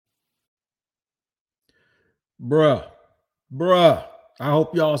Bruh, bruh. I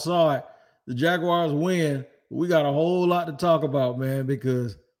hope y'all saw it. The Jaguars win. We got a whole lot to talk about, man,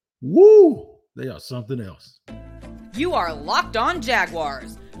 because woo, they are something else. You are Locked On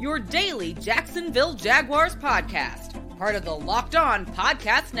Jaguars, your daily Jacksonville Jaguars podcast, part of the Locked On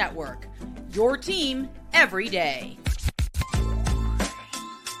Podcast Network. Your team every day.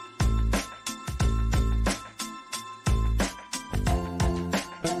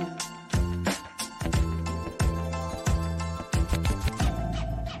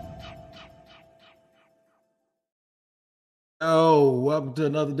 Oh, welcome to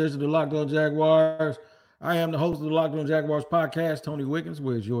another edition of the Locked On Jaguars. I am the host of the Locked On Jaguars podcast, Tony Wiggins.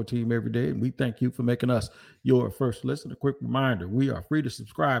 Where's your team every day? And we thank you for making us your first listen. A quick reminder, we are free to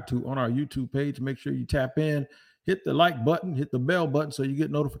subscribe to on our YouTube page. Make sure you tap in, hit the like button, hit the bell button so you get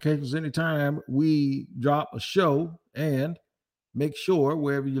notifications anytime we drop a show. And make sure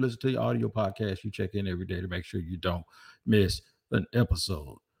wherever you listen to your audio podcast, you check in every day to make sure you don't miss an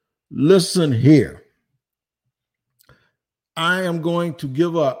episode. Listen here. I am going to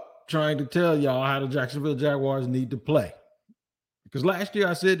give up trying to tell y'all how the Jacksonville Jaguars need to play. Because last year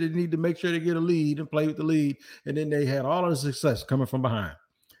I said they need to make sure they get a lead and play with the lead, and then they had all of the success coming from behind.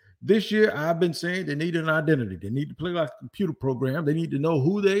 This year I've been saying they need an identity. They need to play like a computer program. They need to know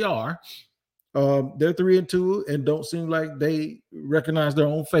who they are. They're 3-2 and don't seem like they recognize their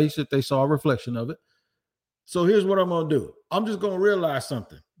own face if they saw a reflection of it. So here's what I'm going to do. I'm just going to realize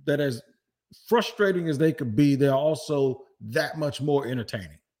something, that as frustrating as they could be, they're also that much more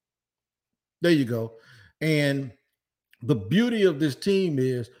entertaining. There you go. And the beauty of this team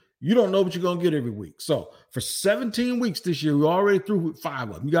is you don't know what you're going to get every week. So for 17 weeks this year, we're already through with 5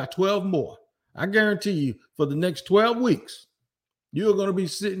 of them. You got 12 more. I guarantee you for the next 12 weeks, you're going to be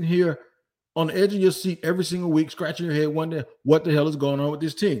sitting here on the edge of your seat every single week, scratching your head, wondering what the hell is going on with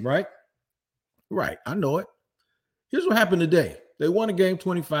this team, right? Right. I know it. Here's what happened today. They won a game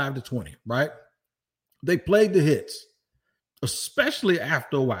 25-20, right? They played the hits, especially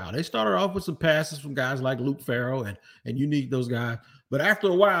after a while. They started off with some passes from guys like Luke Farrell, and you need those guys. But after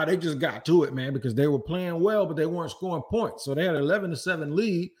a while, they just got to it, man, because they were playing well, but they weren't scoring points. So they had an 11-7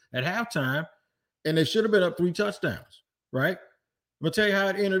 lead at halftime, and they should have been up 3 touchdowns, right? I'm going to tell you how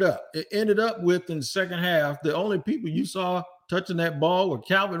it ended up. It ended up with, in the second half, the only people you saw touching that ball were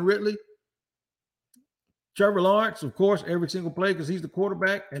Calvin Ridley, Trevor Lawrence, of course, every single play because he's the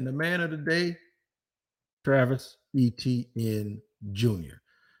quarterback, and the man of the day, Travis Etienne Jr.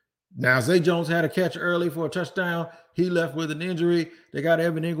 Now, Zay Jones had a catch early for a touchdown. He left with an injury. They got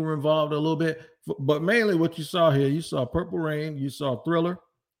Evan Ingram involved a little bit. But mainly what you saw here, you saw Purple Rain, you saw Thriller,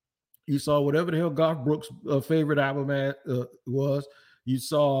 you saw whatever the hell Garth Brooks' favorite album was. You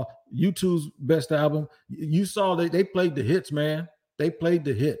saw U2's best album. You saw they played the hits, man. They played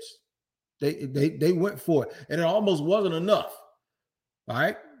the hits. They went for it. And it almost wasn't enough. All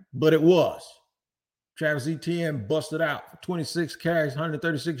right? But it was. Travis Etienne busted out for 26 carries,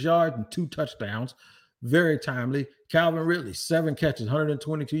 136 yards, and 2 touchdowns. Very timely. Calvin Ridley, 7 catches,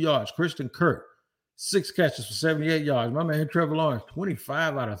 122 yards. Christian Kirk, 6 catches for 78 yards. My man Trevor Lawrence,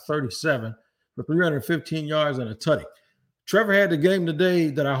 25 out of 37 for 315 yards and a tutty. Trevor had the game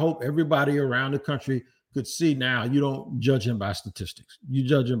today that I hope everybody around the country could see now. You don't judge him by statistics. You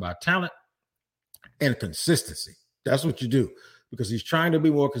judge him by talent and consistency. That's what you do, because he's trying to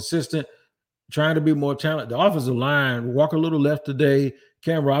be more consistent, trying to be more talented. The offensive line, Walker Little left today.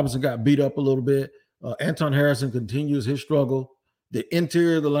 Cam Robinson got beat up a little bit. Anton Harrison continues his struggle. The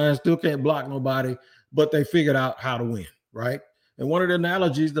interior of the line still can't block nobody, but they figured out how to win, right? And one of the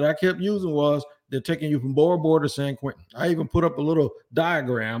analogies that I kept using was they're taking you from Bora Bora to San Quentin. I even put up a little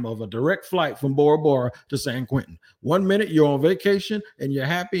diagram of a direct flight from Bora Bora to San Quentin. 1 minute you're on vacation and you're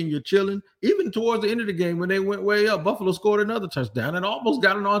happy and you're chilling. Even towards the end of the game when they went way up, Buffalo scored another touchdown and almost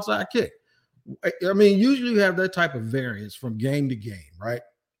got an onside kick. I mean, usually you have that type of variance from game to game, right?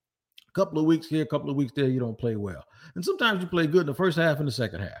 A couple of weeks here, a couple of weeks there, you don't play well. And sometimes you play good in the first half and the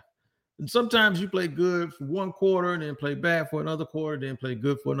second half. And sometimes you play good for one quarter and then play bad for another quarter, then play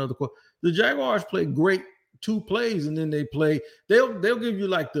good for another quarter. The Jaguars play great 2 plays, and then they'll give you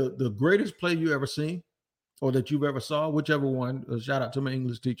like the greatest play you ever seen or that you've ever saw, whichever one. Shout out to my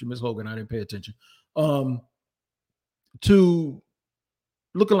English teacher, Miss Hogan. I didn't pay attention. To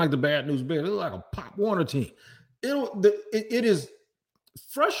looking like the Bad News Bears. They look like a Pop Warner team. It is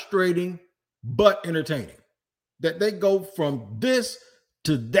frustrating but entertaining that they go from this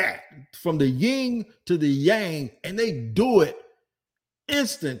to that, from the yin to the yang, and they do it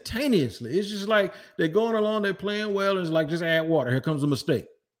instantaneously. It's just like they're going along, they're playing well, and it's like just add water. Here comes a mistake.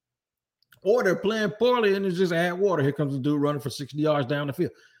 Or they're playing poorly, and it's just add water. Here comes a dude running for 60 yards down the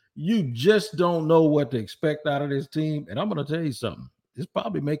field. You just don't know what to expect out of this team. And I'm going to tell you something. It's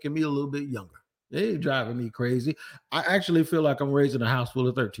probably making me a little bit younger. It ain't driving me crazy. I actually feel like I'm raising a house full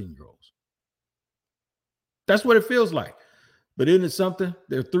of 13-year-olds. That's what it feels like. But isn't it something?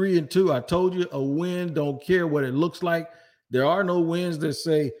 They're 3-2. I told you, a win, don't care what it looks like. There are no wins that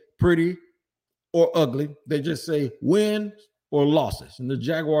say pretty or ugly. They just say wins or losses. And the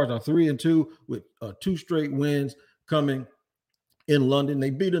Jaguars are 3-2 with 2 straight wins coming in London. They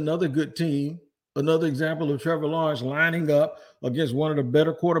beat another good team. Another example of Trevor Lawrence lining up against one of the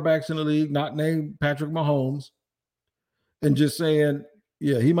better quarterbacks in the league, not named Patrick Mahomes, and just saying,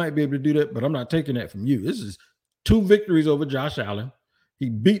 yeah, he might be able to do that, but I'm not taking that from you. This is 2 victories over Josh Allen. He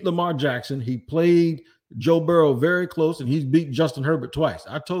beat Lamar Jackson. He played Joe Burrow very close, and he's beat Justin Herbert twice.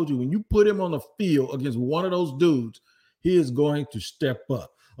 I told you, when you put him on the field against one of those dudes, he is going to step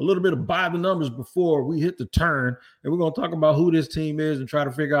up. A little bit of by the numbers before we hit the turn, and we're going to talk about who this team is and try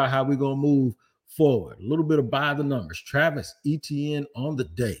to figure out how we're going to move forward. A little bit of by the numbers. Travis Etienne on the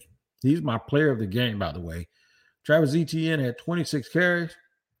day. He's my player of the game, by the way. Travis Etienne had 26 carries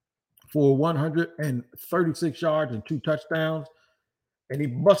for 136 yards and 2 touchdowns, and he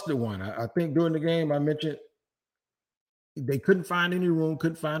busted one. I think during the game I mentioned they couldn't find any room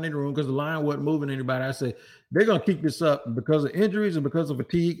because the line wasn't moving anybody. I said, they're going to keep this up because of injuries and because of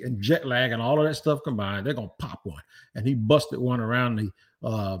fatigue and jet lag and all of that stuff combined. They're going to pop one. And he busted one around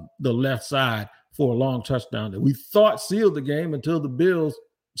the left side for a long touchdown that we thought sealed the game until the Bills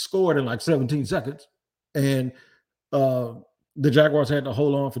scored in like 17 seconds. And the Jaguars had to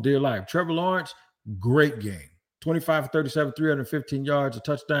hold on for dear life. Trevor Lawrence, great game. 25 for 37, 315 yards, a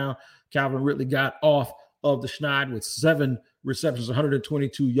touchdown. Calvin Ridley got off of the schneid with 7 receptions,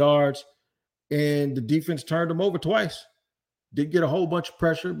 122 yards. And the defense turned them over twice. Did get a whole bunch of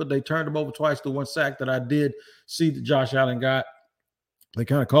pressure, but they turned them over twice. The one sack that I did see that Josh Allen got, they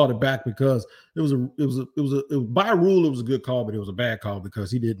kind of called it back because it was by rule, it was a good call, but it was a bad call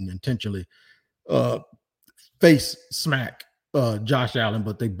because he didn't intentionally face smack Josh Allen,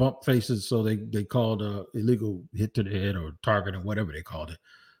 but they bumped faces, so they called illegal hit to the head or target or whatever they called it,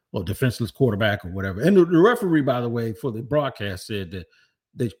 or defenseless quarterback or whatever. And the referee, by the way, for the broadcast said that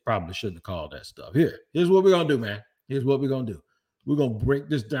they probably shouldn't have called that stuff. Here's what we're going to do, man. Here's what we're going to do. We're going to break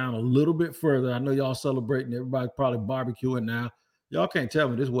this down a little bit further. I know y'all celebrating. Everybody's probably barbecuing now. Y'all can't tell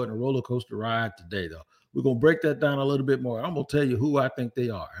me this wasn't a roller coaster ride today, though. We're going to break that down a little bit more. I'm going to tell you who I think they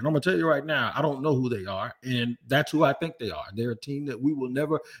are. And I'm going to tell you right now, I don't know who they are. And that's who I think they are. They're a team that we will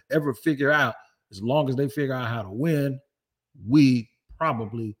never, ever figure out. As long as they figure out how to win, we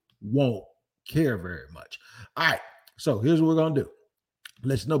probably won't care very much. All right. So here's what we're going to do.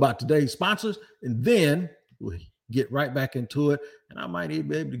 Let you know about today's sponsors, and then we'll get right back into it. And I might even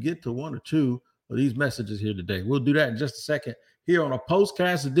be able to get to 1 or 2 of these messages here today. We'll do that in just a second here on a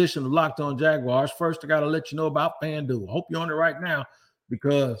postcast edition of Locked On Jaguars. First, I got to let you know about FanDuel. I hope you're on it right now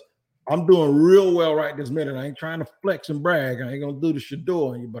because I'm doing real well right this minute. I ain't trying to flex and brag. I ain't going to do the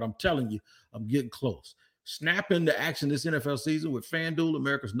shador on you, but I'm telling you, I'm getting close. Snap into action this NFL season with FanDuel,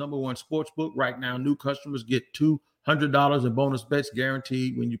 America's #1 sportsbook. Right now, new customers get $200 in bonus bets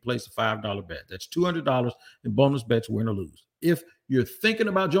guaranteed when you place a $5 bet. That's $200 in bonus bets, win or lose. If you're thinking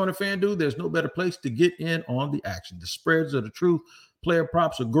about joining FanDuel, there's no better place to get in on the action. The spreads are the truth. Player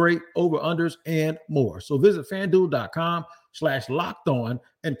props are great, over-unders, and more. So visit FanDuel.com/lockedon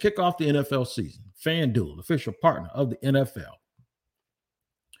and kick off the NFL season. FanDuel, official partner of the NFL.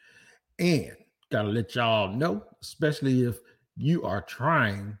 And got to let y'all know, especially if you are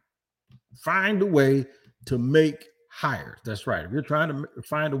trying, find a way to make hires. That's right. If you're trying to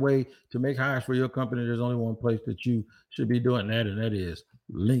find a way to make hires for your company, there's only one place that you should be doing that, and that is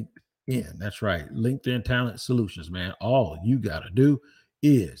LinkedIn. That's right. LinkedIn Talent Solutions, man. All you got to do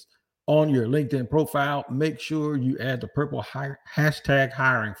is on your LinkedIn profile, make sure you add the purple hashtag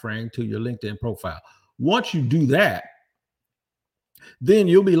hiring frame to your LinkedIn profile. Once you do that, then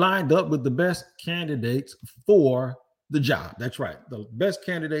you'll be lined up with the best candidates for the job. That's right. The best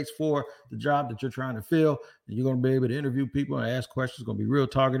candidates for the job that you're trying to fill. And you're going to be able to interview people and ask questions. It's going to be real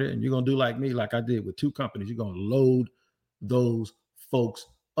targeted. And you're going to do like me, like I did with 2 companies. You're going to load those folks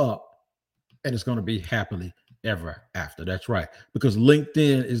up, and it's going to be happily ever after. That's right. Because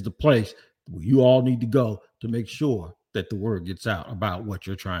LinkedIn is the place where you all need to go to make sure that the word gets out about what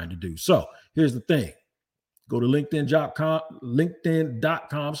you're trying to do. So here's the thing. Go to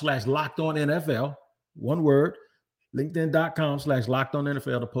LinkedIn.com/LockedOnNFL. One word.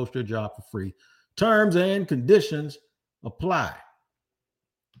 LinkedIn.com/LockedOnNFL to post your job for free. Terms and conditions apply.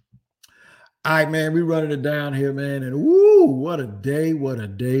 All right, man, we're running it down here, man. And woo, what a day, what a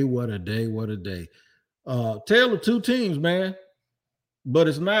day, what a day, what a day. Tale of 2 teams, man. But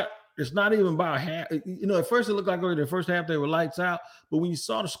it's not even about half. At first it looked like the first half they were lights out, but when you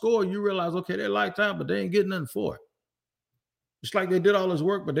saw the score, you realize, okay, they're lights out, but they ain't getting nothing for it. It's like they did all this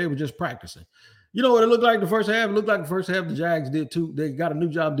work, but they were just practicing. You know what it looked like the first half? It looked like the first half the Jags they got a new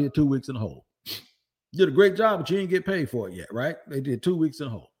job, did 2 weeks in a hole. Did a great job, but you didn't get paid for it yet, right? They did 2 weeks in a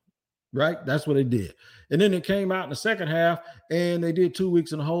hole, right? That's what they did. And then it came out in the second half, and they did 2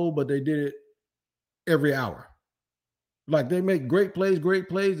 weeks in a hole, but they did it every hour. Like they make great plays,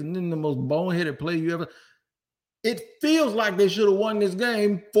 and then the most boneheaded play you ever. It feels like they should have won this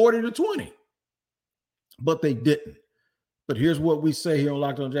game 40-20, but they didn't. But here's what we say here on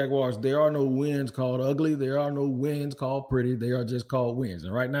Locked On Jaguars. There are no wins called ugly. There are no wins called pretty. They are just called wins.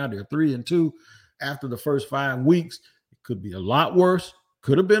 And right now they're 3-2 after the first 5 weeks. It could be a lot worse.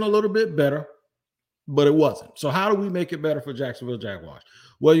 Could have been a little bit better, but it wasn't. So how do we make it better for Jacksonville Jaguars?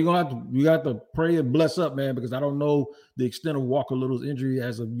 Well, you got to pray and bless up, man, because I don't know the extent of Walker Little's injury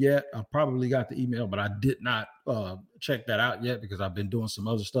as of yet. I probably got the email, but I did not check that out yet because I've been doing some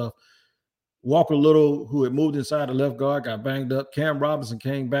other stuff. Walker Little, who had moved inside the left guard, got banged up. Cam Robinson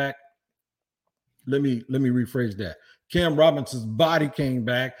came back. Let me rephrase that. Cam Robinson's body came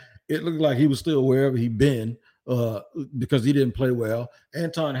back. It looked like he was still wherever he'd been because he didn't play well.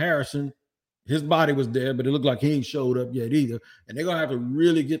 Anton Harrison, his body was there, but it looked like he ain't showed up yet either. And they're going to have to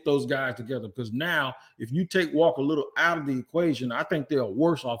really get those guys together because now if you take Walker Little out of the equation, I think they're a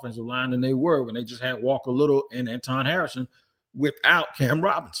worse offensive line than they were when they just had Walker Little and Anton Harrison without Cam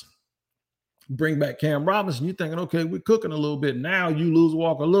Robinson. Bring back Cam Robinson, you're thinking, okay, we're cooking a little bit. Now you lose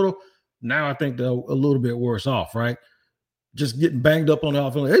Walker Little. Now I think they're a little bit worse off, right? Just getting banged up on the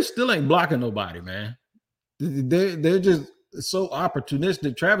offense. They still ain't blocking nobody, man. They're just so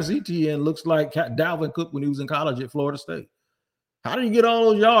opportunistic. Travis Etienne looks like Dalvin Cook when he was in college at Florida State. How did he get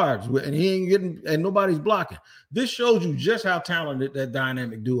all those yards and he ain't getting and nobody's blocking? This shows you just how talented that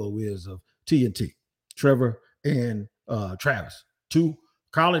dynamic duo is of T&T, Trevor and Travis, 2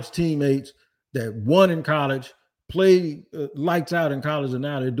 college teammates that won in college, played lights out in college, and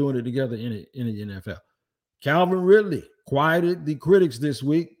now they're doing it together in the NFL. Calvin Ridley quieted the critics this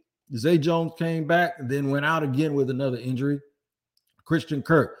week. Zay Jones came back and then went out again with another injury. Christian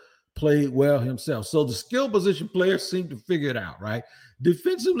Kirk played well himself. So the skill position players seem to figure it out, right?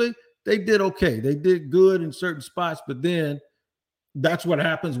 Defensively, they did okay. They did good in certain spots, but then that's what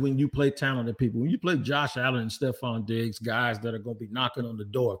happens when you play talented people. When you play Josh Allen and Stephon Diggs, guys that are going to be knocking on the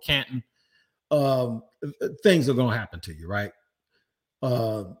door of Canton, things are going to happen to you, right?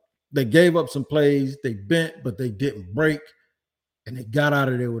 They gave up some plays. They bent, but they didn't break. And they got out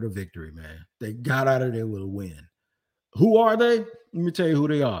of there with a victory, man. They got out of there with a win. Who are they? Let me tell you who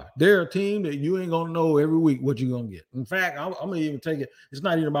they are. They're a team that you ain't going to know every week what you're going to get. In fact, I'm going to even take it. It's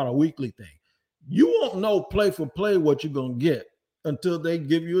not even about a weekly thing. You won't know play for play what you're going to get until they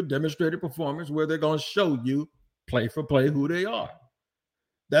give you a demonstrated performance where they're going to show you play for play who they are.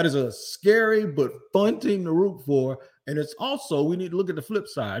 That is a scary but fun team to root for. And it's also, we need to look at the flip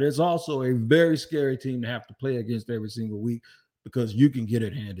side. It's also a very scary team to have to play against every single week because you can get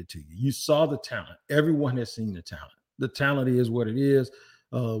it handed to you. You saw the talent. Everyone has seen the talent. The talent is what it is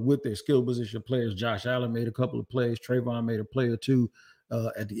with their skill position players. Josh Allen made a couple of plays. Trayvon made a play or two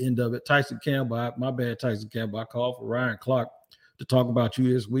at the end of it. Tyson Campbell, my bad, Tyson Campbell. I called for Ryan Clark to talk about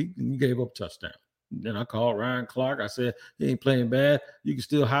you this week, and you gave up a touchdown. Then I called Ryan Clark. I said, he ain't playing bad. You can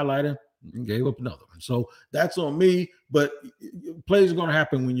still highlight him. And gave up another one. So that's on me. But plays are going to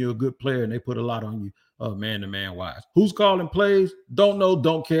happen when you're a good player, and they put a lot on you man-to-man wise. Who's calling plays? Don't know,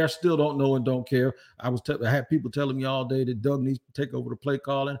 don't care. Still don't know and don't care. I had people telling me all day that Doug needs to take over the play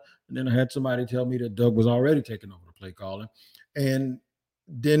calling. And then I had somebody tell me that Doug was already taking over the play calling. And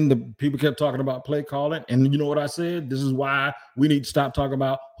then the people kept talking about play calling. And you know what I said? This is why we need to stop talking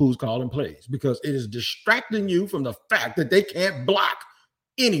about who's calling plays, because it is distracting you from the fact that they can't block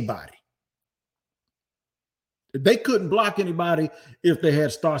anybody. They couldn't block anybody if they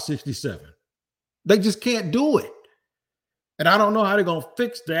had star 67. They just can't do it. And I don't know how they're going to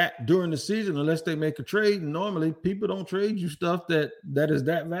fix that during the season unless they make a trade. And normally people don't trade you stuff that is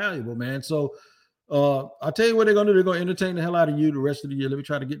that valuable, man. So I'll tell you what they're going to do. They're going to entertain the hell out of you the rest of the year. Let me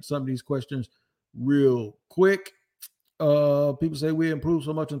try to get some of these questions real quick. People say we improved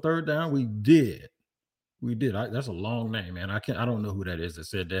so much in third down. We did. That's a long name, man. I don't know who that is that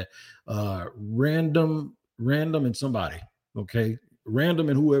said that. Random and somebody. Okay. Random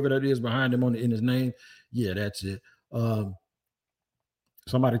and whoever that is behind him in his name. Yeah, that's it.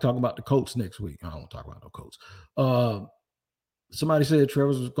 Somebody talking about the Colts next week. I don't want to talk about no Colts. Somebody said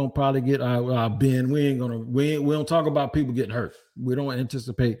Trevor's was going to probably get our Ben. We don't talk about people getting hurt. We don't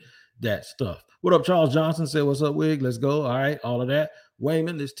anticipate that stuff. What up, Charles Johnson? Said, what's up, Wig? Let's go. All right, all of that.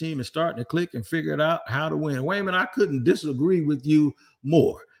 Wayman, this team is starting to click and figure it out how to win. Wayman, I couldn't disagree with you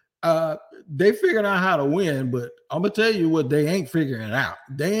more. They figured out how to win, but I'm going to tell you what they ain't figuring out.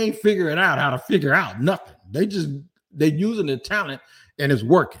 They ain't figuring out how to figure out nothing. They're using the talent and it's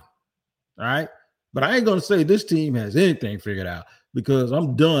working. All right. But I ain't going to say this team has anything figured out, because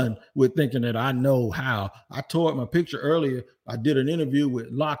I'm done with thinking that I know how. I tore up my picture earlier. I did an interview with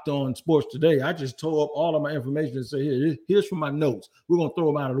Locked On Sports Today. I just tore up all of my information and say, here's from my notes. We're going to throw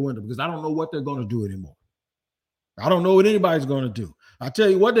them out of the window because I don't know what they're going to do anymore. I don't know what anybody's going to do. I tell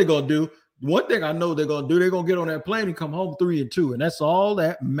you what they're going to do. One thing I know they're going to do, they're going to get on that plane and come home 3-2, and that's all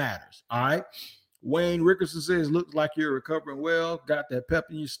that matters. All right. Wayne Rickerson says, looks like you're recovering well. Got that pep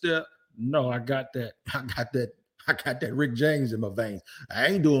in your step. No, I got that Rick James in my veins. I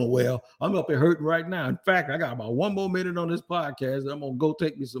ain't doing well. I'm up here hurting right now. In fact, I got about 1 more minute on this podcast. I'm going to go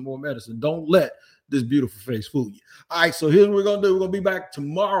take me some more medicine. Don't let this beautiful face fool you. All right, so here's what we're going to do. We're going to be back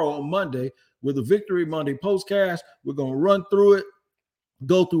tomorrow on Monday with a Victory Monday postcast. We're going to run through it,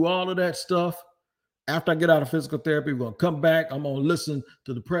 go through all of that stuff. After I get out of physical therapy, we're going to come back. I'm going to listen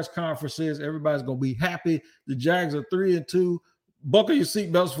to the press conferences. Everybody's going to be happy. The Jags are 3-2. Buckle your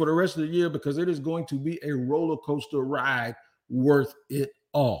seatbelts for the rest of the year, because it is going to be a roller coaster ride worth it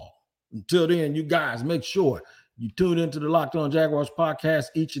all. Until then, you guys, make sure you tune into the Locked On Jaguars podcast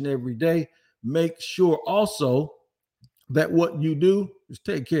each and every day. Make sure also that what you do is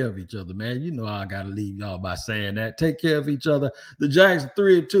take care of each other, man. You know I got to leave y'all by saying that. Take care of each other. The Jags are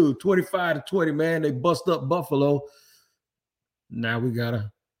 3-2, 25-20, man. They bust up Buffalo. Now we got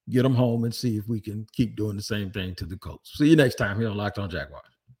to get them home and see if we can keep doing the same thing to the Colts. See you next time here on Locked On Jaguars.